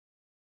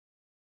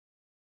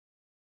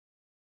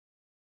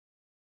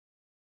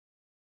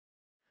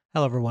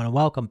Hello everyone and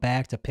welcome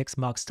back to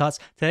Pixmux Tuts.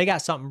 Today I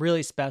got something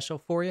really special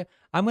for you.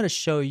 I'm going to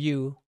show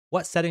you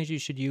what settings you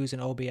should use in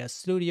OBS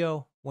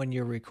Studio when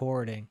you're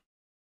recording.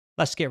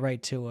 Let's get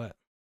right to it.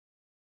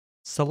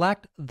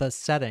 Select the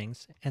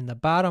settings in the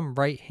bottom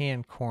right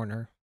hand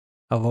corner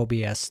of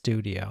OBS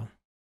Studio.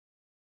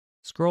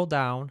 Scroll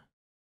down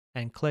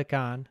and click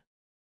on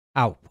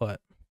Output.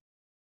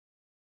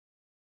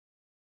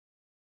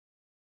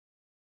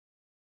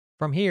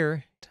 From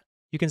here,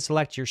 you can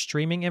select your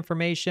streaming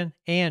information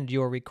and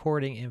your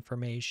recording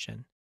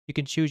information. You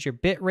can choose your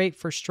bit rate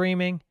for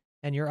streaming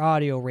and your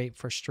audio rate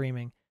for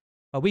streaming,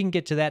 but we can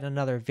get to that in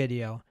another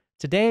video.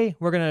 Today,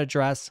 we're going to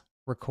address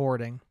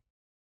recording.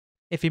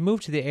 If you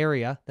move to the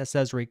area that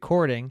says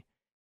recording,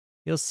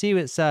 you'll see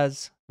it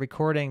says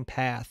recording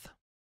path.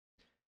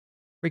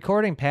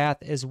 Recording path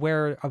is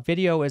where a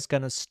video is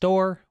going to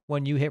store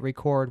when you hit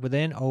record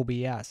within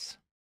OBS.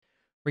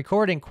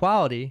 Recording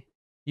quality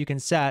you can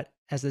set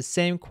as the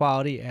same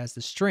quality as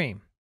the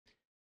stream.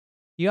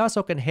 You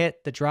also can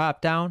hit the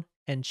drop down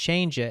and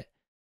change it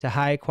to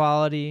high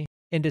quality,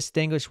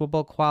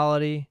 indistinguishable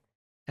quality,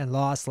 and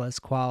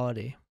lossless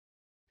quality.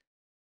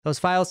 Those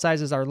file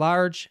sizes are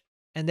large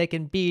and they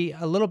can be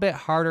a little bit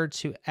harder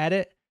to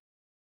edit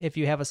if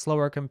you have a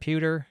slower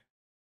computer.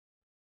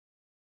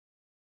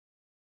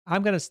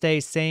 I'm going to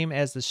stay same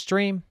as the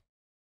stream.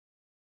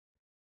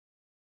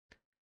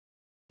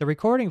 The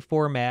recording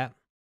format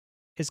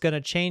is going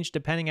to change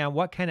depending on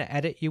what kind of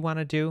edit you want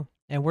to do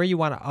and where you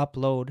want to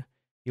upload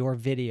your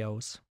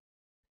videos.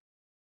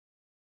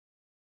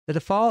 The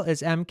default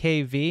is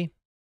MKV.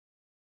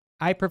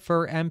 I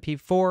prefer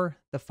MP4.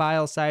 The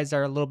file sizes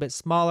are a little bit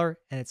smaller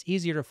and it's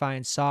easier to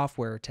find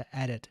software to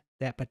edit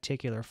that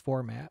particular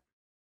format.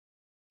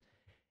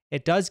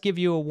 It does give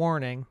you a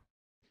warning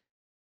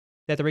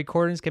that the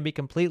recordings can be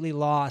completely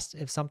lost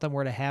if something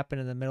were to happen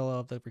in the middle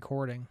of the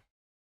recording.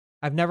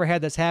 I've never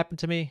had this happen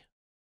to me,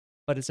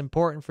 but it's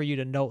important for you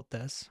to note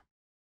this.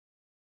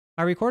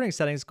 My recording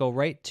settings go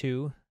right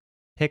to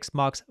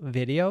Pixmux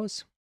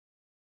Videos.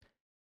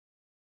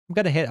 I'm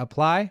going to hit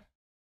Apply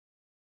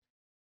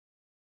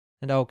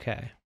and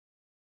OK.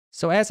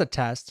 So as a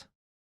test,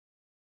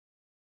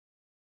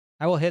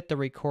 I will hit the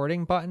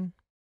recording button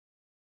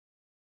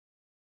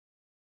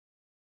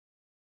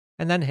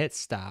and then hit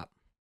Stop.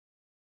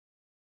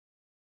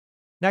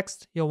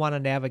 Next, you'll want to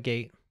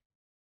navigate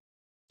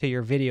to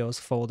your Videos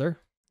folder.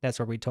 That's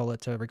where we told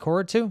it to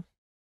record to.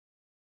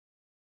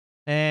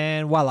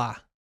 And voila,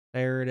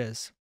 there it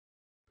is.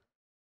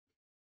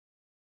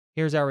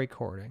 Here's our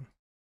recording.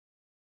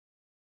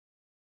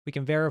 We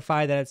can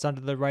verify that it's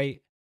under the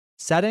right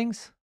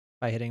settings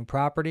by hitting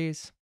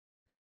Properties.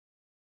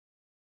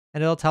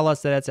 And it'll tell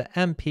us that it's an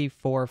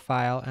MP4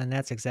 file, and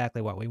that's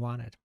exactly what we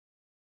wanted.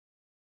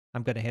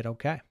 I'm going to hit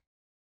OK.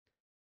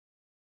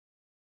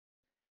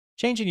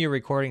 Changing your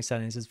recording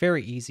settings is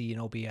very easy in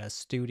OBS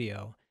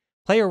Studio.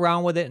 Play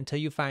around with it until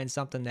you find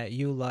something that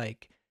you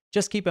like.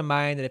 Just keep in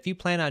mind that if you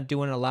plan on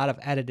doing a lot of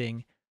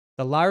editing,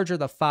 the larger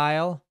the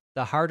file,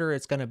 the harder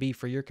it's going to be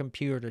for your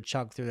computer to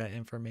chug through that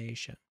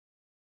information.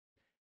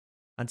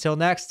 Until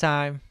next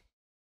time.